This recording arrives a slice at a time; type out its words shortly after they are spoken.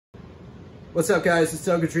What's up, guys? It's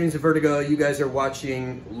Doug Dreams of Vertigo. You guys are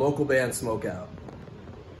watching local band Smokeout.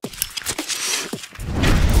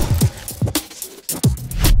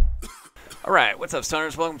 All right, what's up,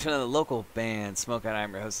 stoners? Welcome to another local band Smokeout.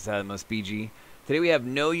 I'm your host, the most BG. Today we have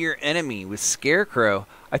Know Your Enemy with Scarecrow.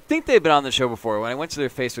 I think they've been on the show before. When I went to their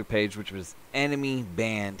Facebook page, which was Enemy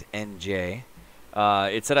Band NJ,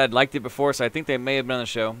 it said I'd liked it before, so I think they may have been on the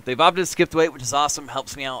show. They've opted to skip the weight, which is awesome.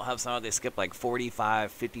 Helps me out. Helps them out. They skip like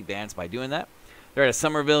 45, 50 bands by doing that. They're out of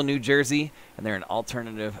Somerville, New Jersey, and they're an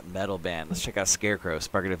alternative metal band. Let's check out Scarecrow.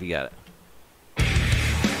 Spark it if you got it.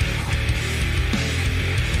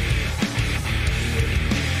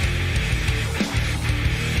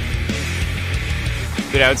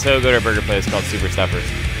 Dude, I would so go to a burger place called Super Stuffers.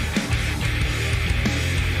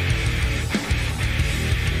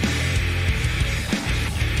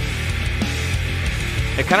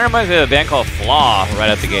 It kind of reminds me of a band called Flaw right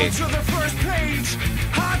out the gate.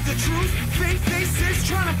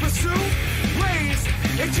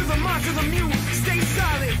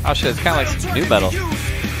 Oh shit, it's kind of like some new metal.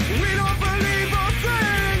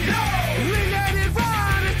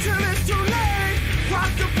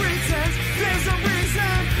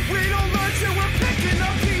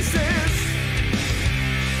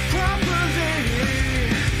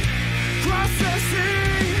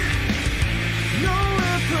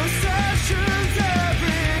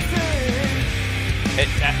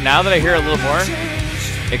 Now that I hear it a little more,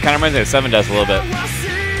 it kind of reminds me of Seven Dust a little bit.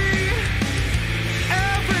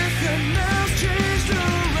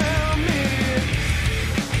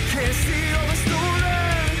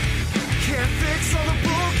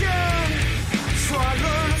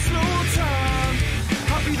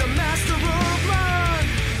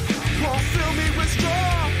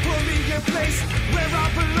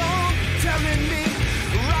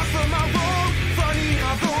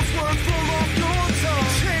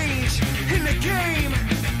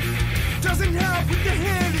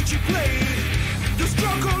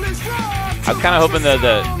 I was kind of hoping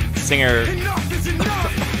the singer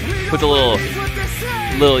puts a little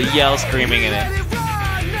yell screaming in it.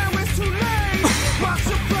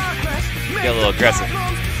 Get a little aggressive.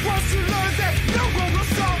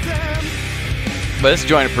 But it's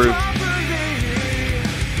joint approved.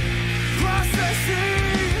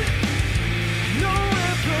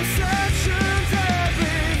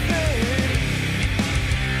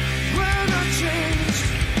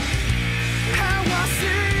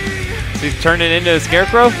 So he's turning into a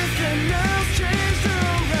Scarecrow?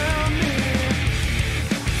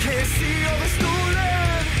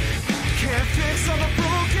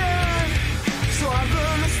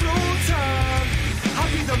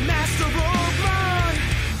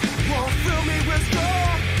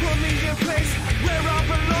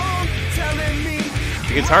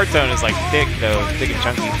 The guitar tone is like thick though, thick and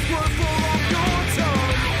chunky.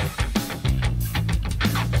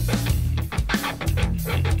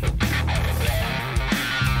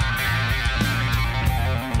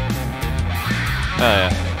 Oh,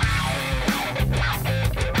 yeah.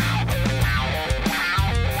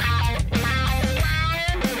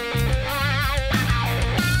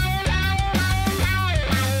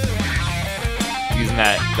 Using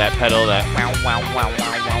that pedal, that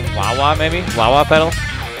wah-wah maybe? Wah-wah pedal?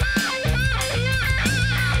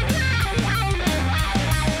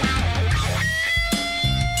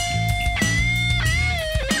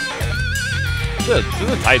 This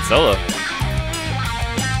is a tight solo.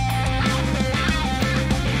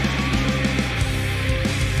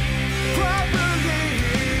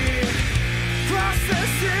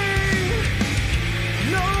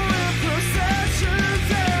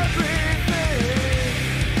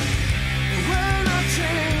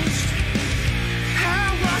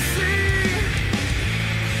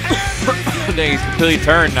 Dang, he's completely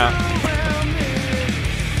turned now.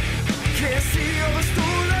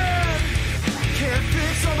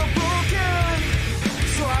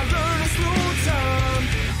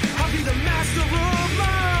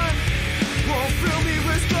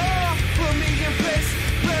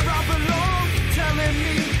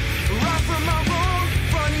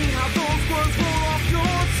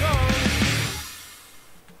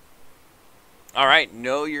 All right,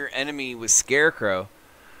 Know Your Enemy with Scarecrow.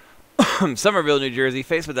 Somerville, New Jersey,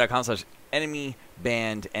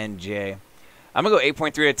 facebook.com/EnemyBandNJ. I'm going to go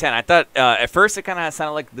 8.3 out of 10. I thought at first it kind of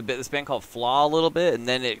sounded like this band called Flaw a little bit, and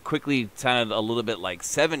then it quickly sounded a little bit like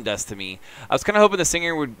Seven Dust to me. I was kind of hoping the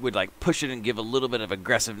singer would like push it and give a little bit of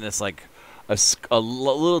aggressiveness, like a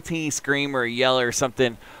little teeny scream or a yell or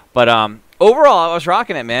something. But overall, I was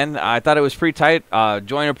rocking it, man. I thought it was pretty tight.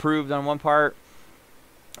 Joint approved on one part.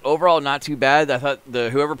 Overall, not too bad. I thought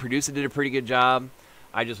whoever produced it did a pretty good job.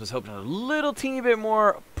 I just was hoping a little teeny bit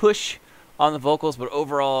more push on the vocals, but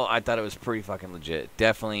overall, I thought it was pretty fucking legit.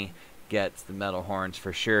 Definitely gets the metal horns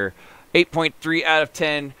for sure. 8.3 out of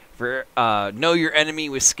 10 for Know Your Enemy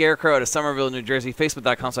with Scarecrow out of Somerville, New Jersey.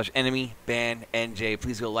 Facebook.com/EnemyBandNJ.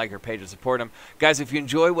 Please go like our page and support them. Guys, if you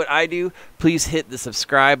enjoy what I do, please hit the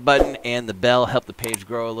subscribe button and the bell. Help the page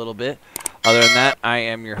grow a little bit. Other than that, I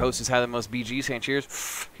am your host who's had the most BG, saying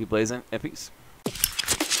cheers, keep blazing, and peace.